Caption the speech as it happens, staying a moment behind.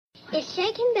It's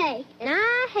Shake and Bake, and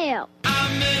I help.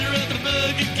 I met her at the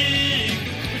Burger King.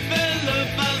 We fell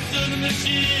about to the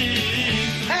machine.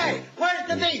 Hey, where's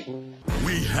the meat?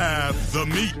 We have the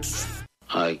meats.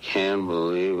 I can't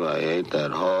believe I ate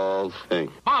that whole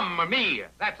thing. Mamma mia,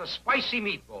 that's a spicy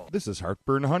meatball. This is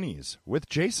Heartburn Honeys with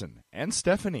Jason and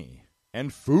Stephanie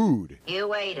and food.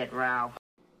 You ate it, Ralph.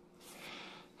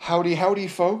 Howdy,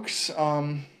 folks.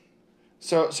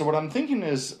 So what I'm thinking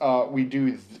is we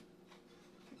do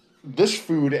this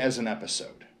food as an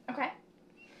episode. Okay.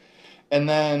 And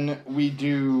then we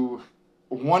do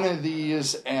one of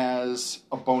these as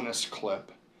a bonus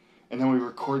clip. And then we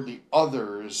record the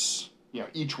others,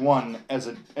 each one as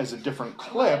a different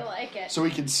clip. I like it. So we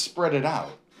can spread it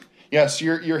out. Yes,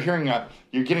 you're getting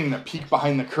the peek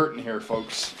behind the curtain here,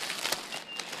 folks.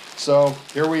 So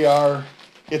here we are.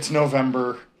 It's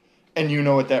November, and you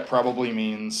know what that probably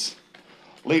means.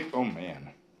 Oh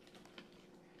man.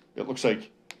 It looks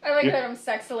like... I like that I'm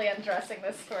sexily undressing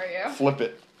this for you. Flip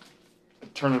it.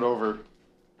 Turn it over.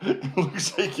 It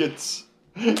looks like it's...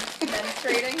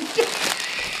 Menstruating?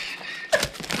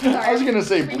 Sorry, I was going to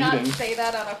say bleeding. Can we not say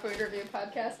that on a food review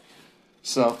podcast?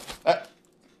 So, Well,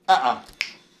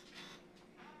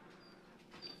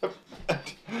 that's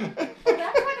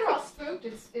why they're all spooked.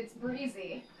 It's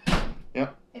breezy.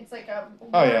 Yep. It's like a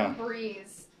warm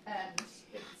breeze, and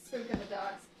it's spooking the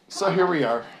dogs. So here we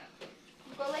are.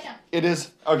 Go lay down. It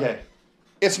is, okay,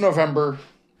 it's November,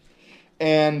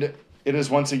 and it is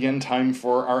once again time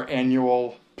for our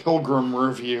annual Pilgrim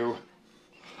review.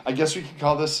 I guess we could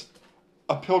call this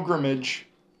a pilgrimage.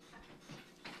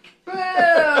 Boo!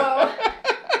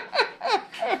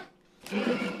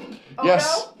 Yes.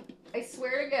 No, I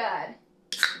swear to God.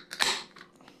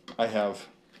 I have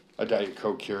a Diet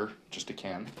Coke here, just a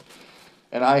can.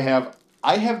 And I have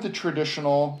the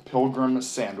traditional Pilgrim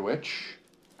sandwich.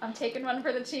 I'm taking one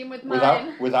for the team with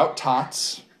mine. Without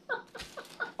tots.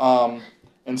 And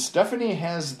Stephanie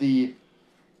has the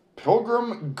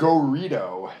Pilgrim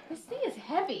Gorito. This thing is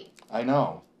heavy. I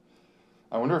know.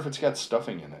 I wonder if it's got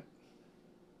stuffing in it.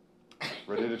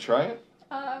 Ready to try it?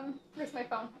 Where's my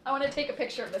phone? I want to take a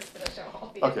picture of this for the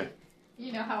show. Okay.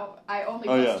 You know how I only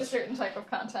post a certain type of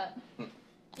content.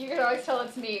 You can always tell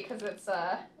it's me because it's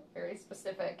a very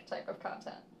specific type of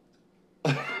content.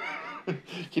 Can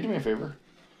you do me a favor?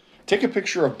 Take a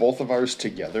picture of both of ours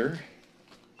together.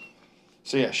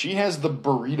 So yeah, she has the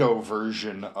burrito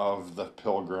version of the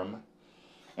Pilgrim,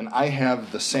 and I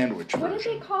have the sandwich version. What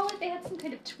did they call it? They had some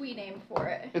kind of twee name for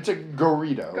it. It's a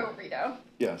Gorito. Gorito.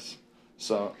 Yes.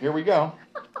 So here we go.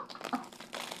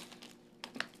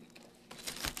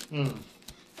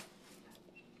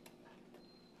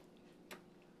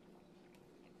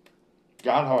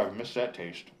 God, how I've missed that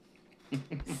taste.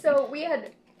 So we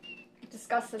had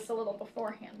discussed this a little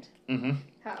beforehand. Mm-hmm.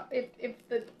 How if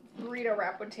the burrito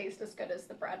wrap would taste as good as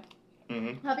the bread.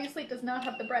 Mm-hmm. Obviously, it does not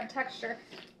have the bread texture,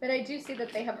 but I do see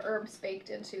that they have herbs baked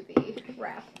into the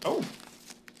wrap. Oh.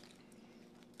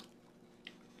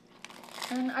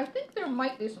 And I think there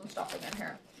might be some stuffing in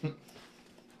here.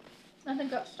 I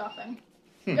think that's stuffing.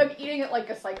 I'm eating it like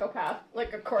a psychopath,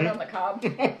 like a corn on the cob.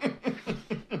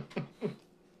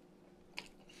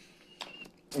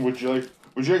 Would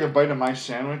you like a bite of my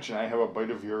sandwich and I have a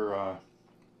bite of your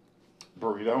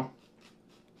burrito?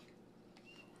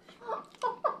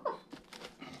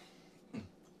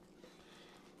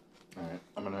 All right,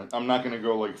 I'm not gonna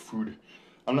go like food.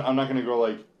 I'm not gonna go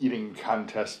like eating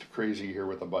contest crazy here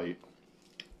with a bite.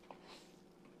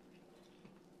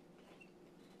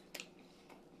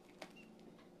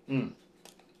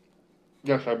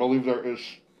 Yes, I believe there is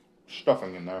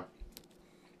stuffing in there.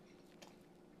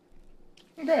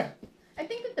 Okay. I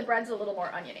think that the bread's a little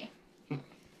more oniony.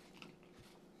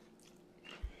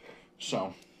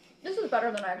 So. This is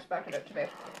better than I expected it to be.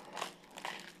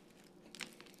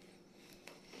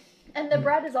 And the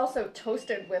bread is also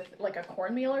toasted with like a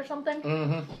cornmeal or something.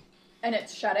 Mm-hmm. And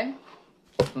it's shedding.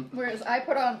 Whereas I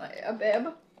put on a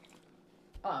bib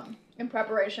in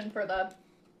preparation for the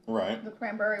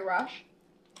cranberry rush.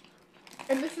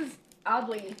 And this is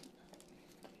oddly,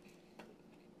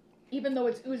 even though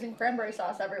it's oozing cranberry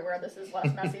sauce everywhere, this is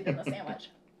less messy than the sandwich.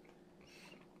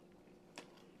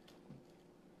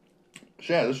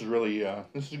 So yeah, this is really,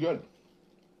 this is good.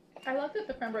 I love that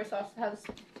the cranberry sauce has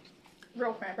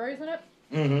real cranberries in it.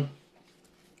 Mm-hmm.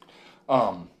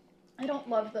 I don't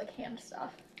love the canned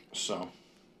stuff. So.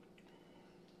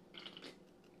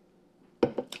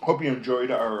 Hope you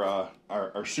enjoyed our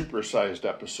supersized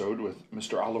episode with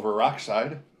Mr. Oliver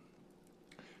Rockside.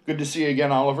 Good to see you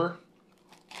again, Oliver.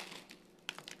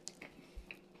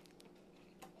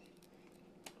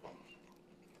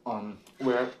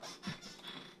 We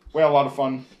had a lot of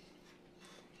fun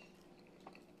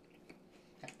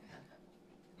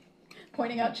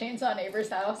pointing out Chainsaw Neighbor's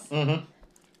house. Mm-hmm.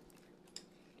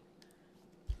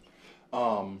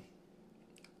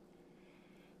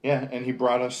 Yeah, and he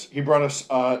brought us,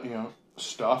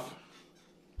 stuff.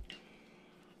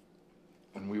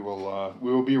 And we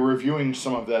will be reviewing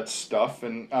some of that stuff.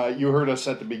 And you heard us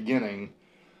at the beginning.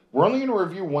 We're only going to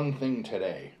review one thing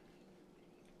today.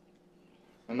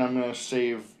 And I'm going to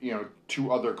save,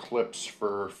 2 other clips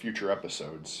for future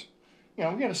episodes. We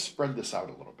got to spread this out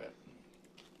a little bit.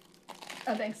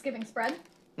 A Thanksgiving spread?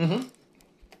 Mm-hmm.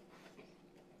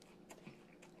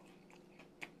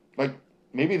 Like,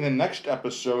 maybe the next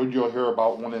episode you'll hear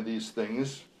about one of these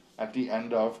things at the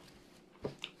end of...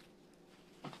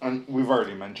 And we've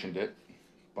already mentioned it,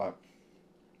 but...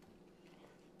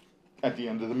 At the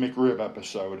end of the McRib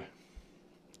episode.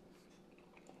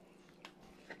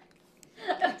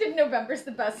 I think November's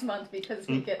the best month because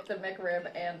we get the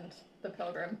McRib and the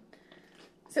Pilgrim.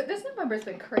 So this November's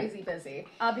been crazy busy,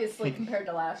 obviously compared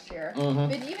to last year,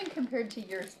 but even compared to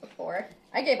years before.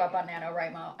 I gave up on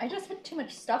NaNoWriMo. I just had too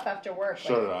much stuff after work.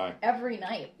 So did I. Every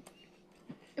night.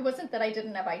 It wasn't that I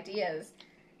didn't have ideas,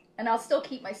 and I'll still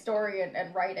keep my story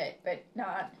and write it, but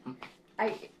not...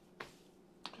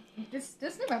 This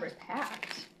November's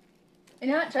packed. And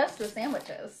not just the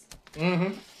sandwiches.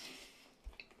 Mm-hmm.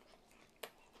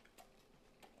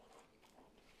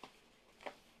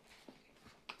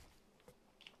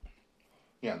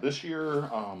 Yeah, this year,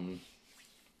 I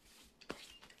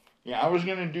was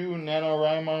going to do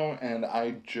NaNoWriMo, and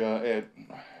I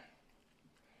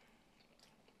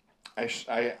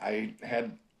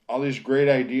had all these great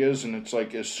ideas, and it's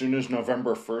like as soon as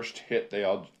November 1st hit, they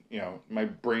all, my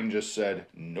brain just said,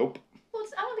 nope. Well,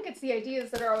 I don't think it's the ideas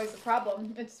that are always the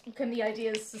problem. It's can the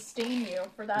ideas sustain you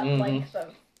for that length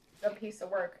of a piece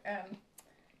of work, and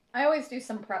I always do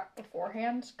some prep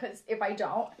beforehand, because if I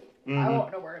don't, I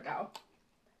won't know where to go.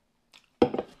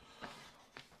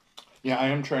 Yeah, I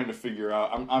am trying to figure out.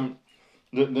 I'm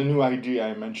the new idea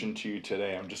I mentioned to you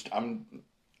today. I'm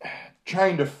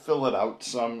trying to fill it out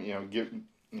some.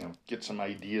 Get some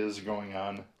ideas going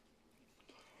on.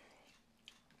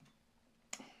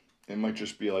 It might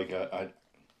just be like a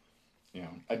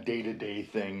day-to-day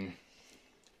thing.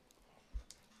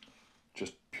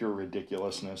 Just pure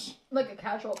ridiculousness. Like a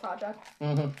casual project.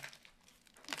 Mm-hmm.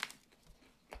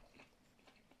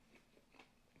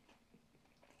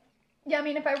 Yeah, I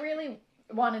mean, if I really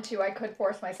wanted to, I could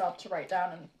force myself to write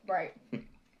down and write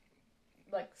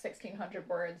like 1,600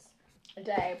 words a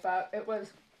day, but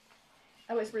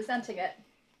I was resenting it.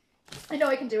 I know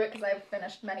I can do it because I've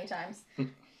finished many times,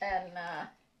 and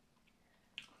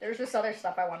there's just other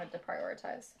stuff I wanted to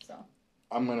prioritize. So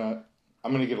I'm gonna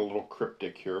get a little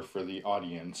cryptic here for the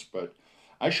audience, but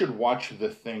I should watch The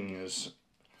Things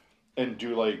and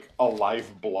do like a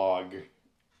live blog.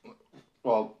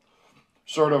 Well,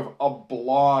 sort of a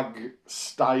blog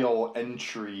style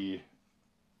entry,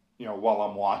 while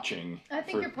I'm watching. I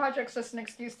think your project's just an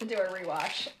excuse to do a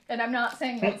rewatch. And I'm not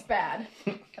saying that's bad.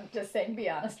 I'm just saying be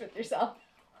honest with yourself.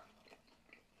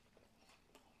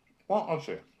 Well, let's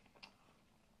see.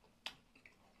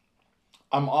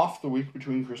 I'm off the week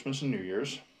between Christmas and New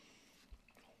Year's.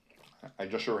 I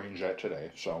just arranged that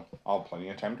today, so I'll have plenty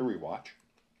of time to rewatch.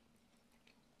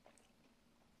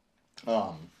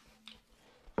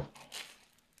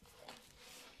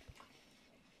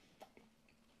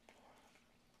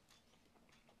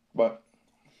 But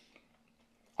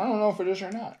I don't know if it is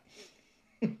or not.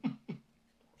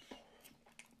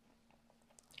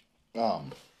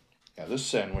 Yeah, this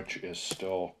sandwich is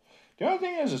still... The only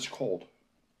thing is it's cold.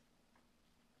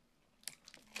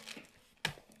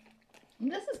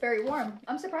 This is very warm.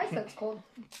 I'm surprised that's cold.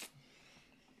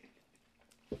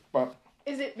 But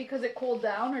is it because it cooled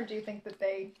down, or do you think that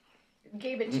they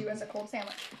gave it to you as a cold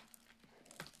sandwich?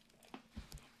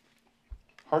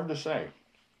 Hard to say.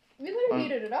 You could have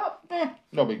heated it up.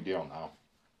 No big deal now.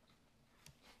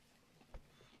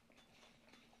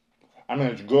 I mean,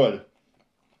 it's good.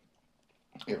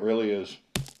 It really is.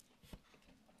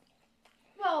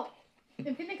 Well,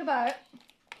 if you think about it,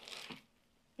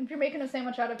 if you're making a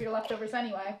sandwich out of your leftovers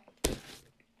anyway,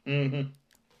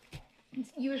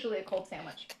 it's usually a cold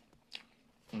sandwich.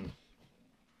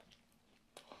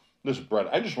 This bread,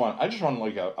 I just want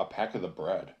like a pack of the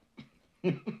bread.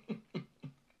 You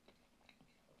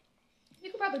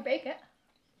could probably bake it.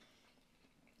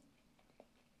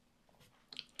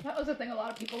 That was a thing a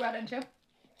lot of people got into.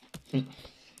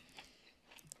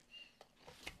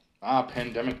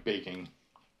 Pandemic baking.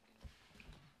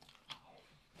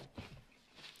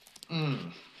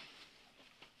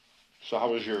 So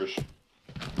how was yours?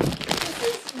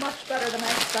 This is much better than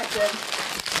I expected.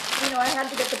 I had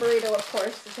to get the burrito, of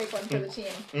course, to take one for the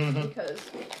team.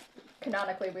 Because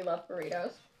canonically we love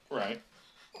burritos. Right.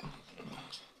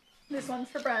 This one's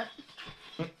for Brent.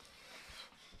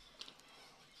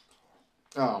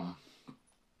 Yeah,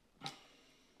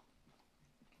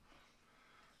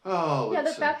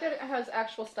 the fact that it has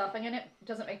actual stuffing in it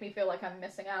doesn't make me feel like I'm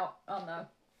missing out on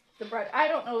the bread. I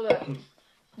don't know that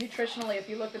nutritionally, if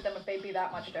you looked at them, if they'd be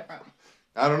that much different.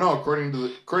 I don't know. According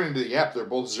to the app, they're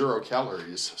both 0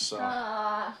 calories. So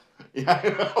yeah, I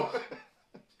know.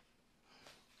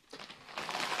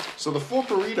 So the full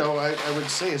burrito, I would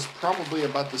say, is probably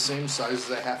about the same size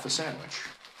as a half a sandwich.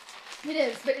 It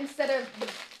is, but instead of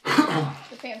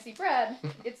the fancy bread,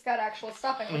 it's got actual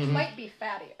stuffing, which might be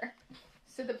fattier.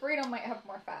 So the burrito might have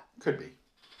more fat. Could be.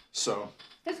 So.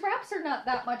 Because wraps are not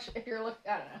that much, if you're looking,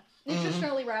 I don't know.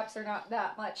 Nutritionally, wraps are not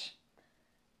that much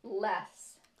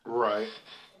less. Right.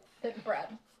 Than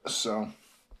bread. So.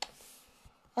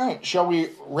 All right, shall we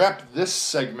wrap this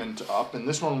segment up? And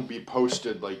this one will be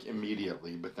posted, like,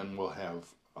 immediately, but then we'll have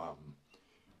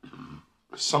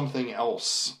something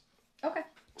else. Okay.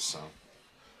 So.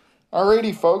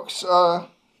 Alrighty, folks. Well,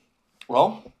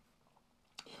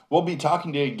 we'll be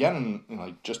talking to you again in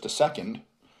like just a second.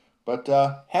 But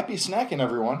happy snacking,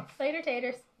 everyone. Later,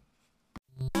 taters.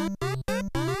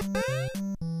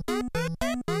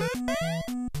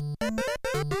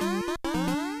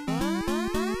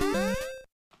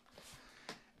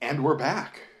 And we're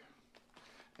back.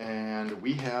 And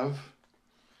we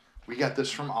got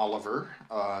this from Oliver.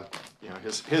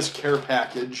 His care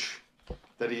package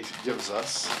that he gives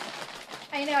us.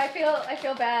 I know, I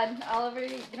feel bad. Oliver,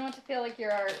 you don't have to feel like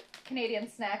you're our Canadian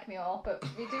snack mule, but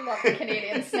we do love the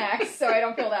Canadian snacks, so I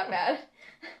don't feel that bad.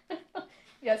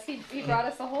 Yes, he brought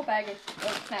us a whole bag of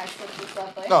snacks, which is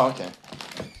lovely. Oh, okay.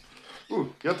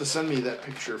 Ooh, you have to send me that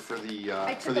picture for the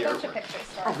I for took the a bunch airport. of pictures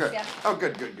for Oh, us, good. yeah. Oh,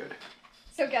 good.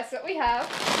 So guess what we have?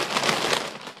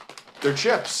 They're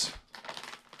chips.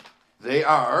 They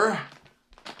are...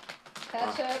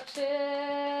 Ketchup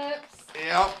chips.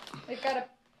 Yep. We've got a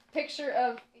picture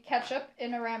of ketchup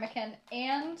in a ramekin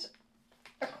and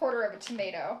a quarter of a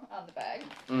tomato on the bag.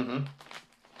 Mm-hmm.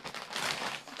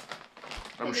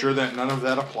 I'm sure that none of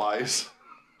that applies.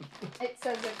 It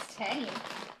says it's tangy.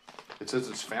 It says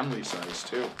it's family size,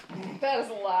 too. That is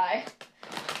a lie.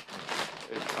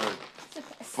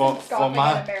 For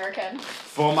my American.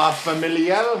 For my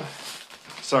familial.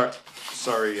 Sorry,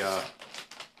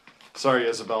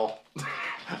 Isabel. I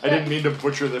didn't mean to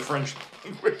butcher the French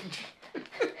language.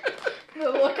 The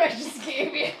look I just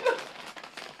gave you.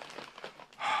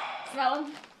 Smell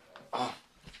them? Oh.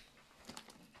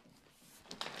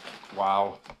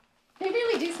 Wow. They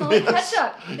really do smell like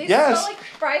ketchup. They Yes. smell like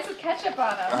fries with ketchup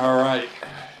on them. All right,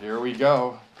 here we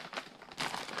go.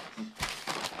 I'm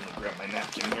gonna grab my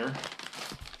napkin here.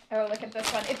 Oh, look at this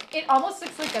one. It almost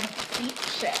looks like a beet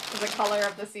chip, the color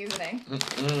of the seasoning.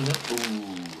 Mm-hmm.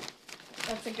 Ooh.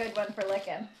 That's a good one for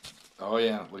licking. Oh,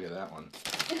 yeah, look at that one.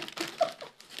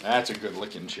 That's a good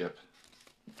licking chip.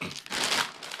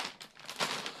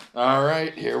 All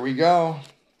right, here we go.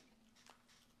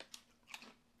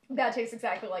 That tastes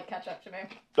exactly like ketchup to me.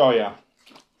 Oh, yeah.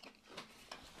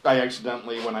 I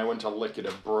accidentally, when I went to lick it,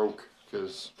 it broke,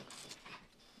 because,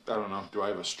 I don't know, do I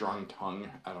have a strong tongue?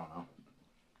 I don't know.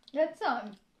 That's,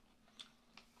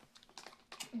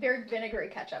 very vinegary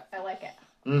ketchup. I like it.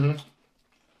 Mm-hmm.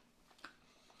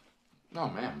 Oh,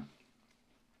 man.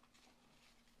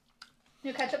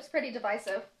 New ketchup's pretty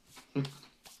divisive.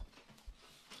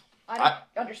 I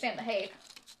don't understand the hate.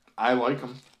 I like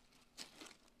them.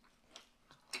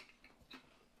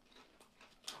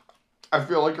 I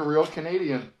feel like a real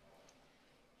Canadian.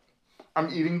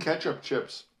 I'm eating ketchup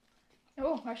chips.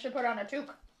 Oh, I should put on a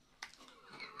toque.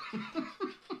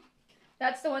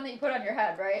 That's the one that you put on your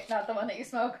head, right? Not the one that you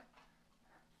smoke?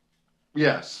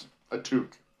 Yes, a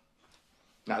toque.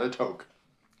 Not a toque.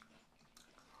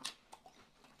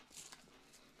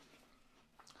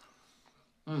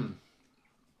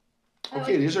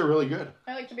 Okay, these are really good.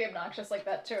 I like to be obnoxious like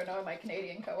that too, knowing my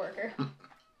Canadian coworker.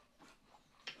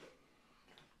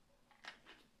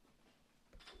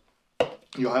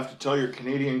 You'll have to tell your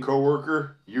Canadian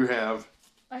coworker you have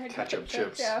I had ketchup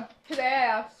chips. Yeah. Today I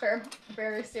asked her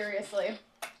very seriously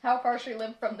how far she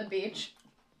lived from the beach.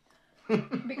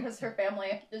 Because her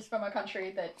family is from a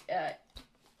country that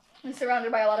is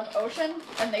surrounded by a lot of ocean,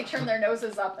 and they turn their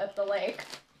noses up at the lake.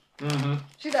 Mm-hmm.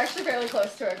 She's actually fairly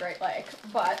close to a Great Lake,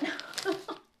 but...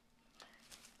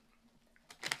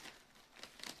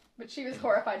 But she was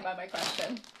horrified by my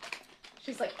question.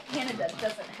 She's like, Canada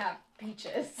doesn't have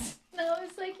beaches. No, I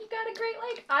was like, you got a Great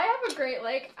Lake? I have a Great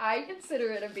Lake. I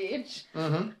consider it a beach.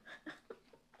 Mm-hmm.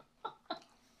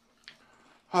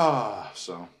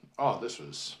 This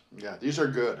was... Yeah, these are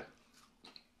good.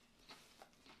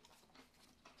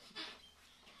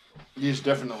 These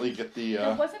definitely get the...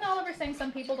 Wasn't Oliver saying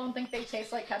some people don't think they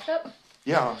taste like ketchup?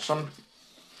 Yeah,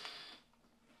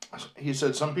 he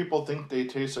said some people think they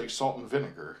taste like salt and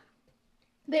vinegar.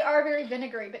 They are very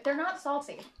vinegary, but they're not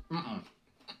salty. Mm-mm.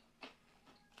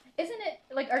 Isn't it,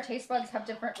 like, our taste buds have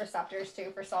different receptors, too,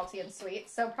 for salty and sweet,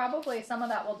 so probably some of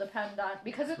that will depend on,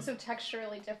 because it's so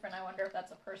texturally different, I wonder if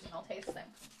that's a personal taste thing.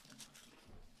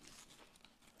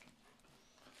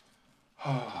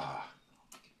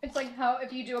 It's like how,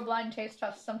 if you do a blind taste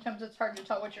test, sometimes it's hard to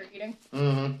tell what you're eating.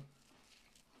 Mm-hmm.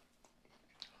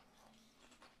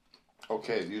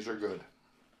 Okay, these are good.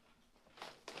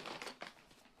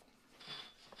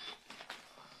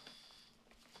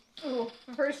 Ooh,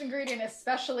 the first ingredient is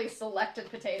specially selected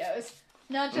potatoes.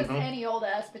 Not just any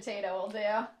old-ass potato will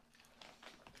do.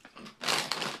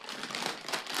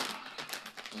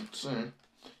 Let's see.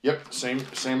 Yep,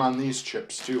 same on these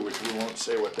chips, too, which we won't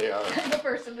say what they are. The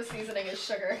first in the seasoning is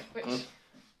sugar, which is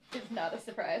not a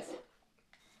surprise.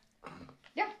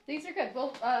 Yeah, these are good.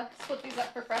 We'll split these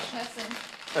up for freshness and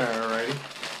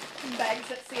Alrighty. bags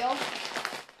that seal.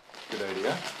 Good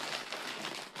idea.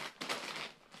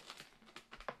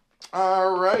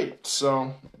 Alright,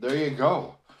 so there you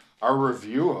go. Our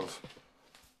review of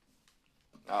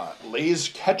Lay's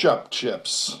ketchup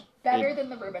chips. Better than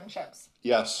the Reuben chips.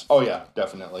 Yes. Oh, yeah,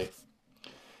 definitely.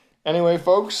 Anyway,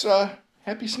 folks,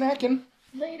 happy snacking.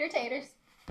 Later, taters.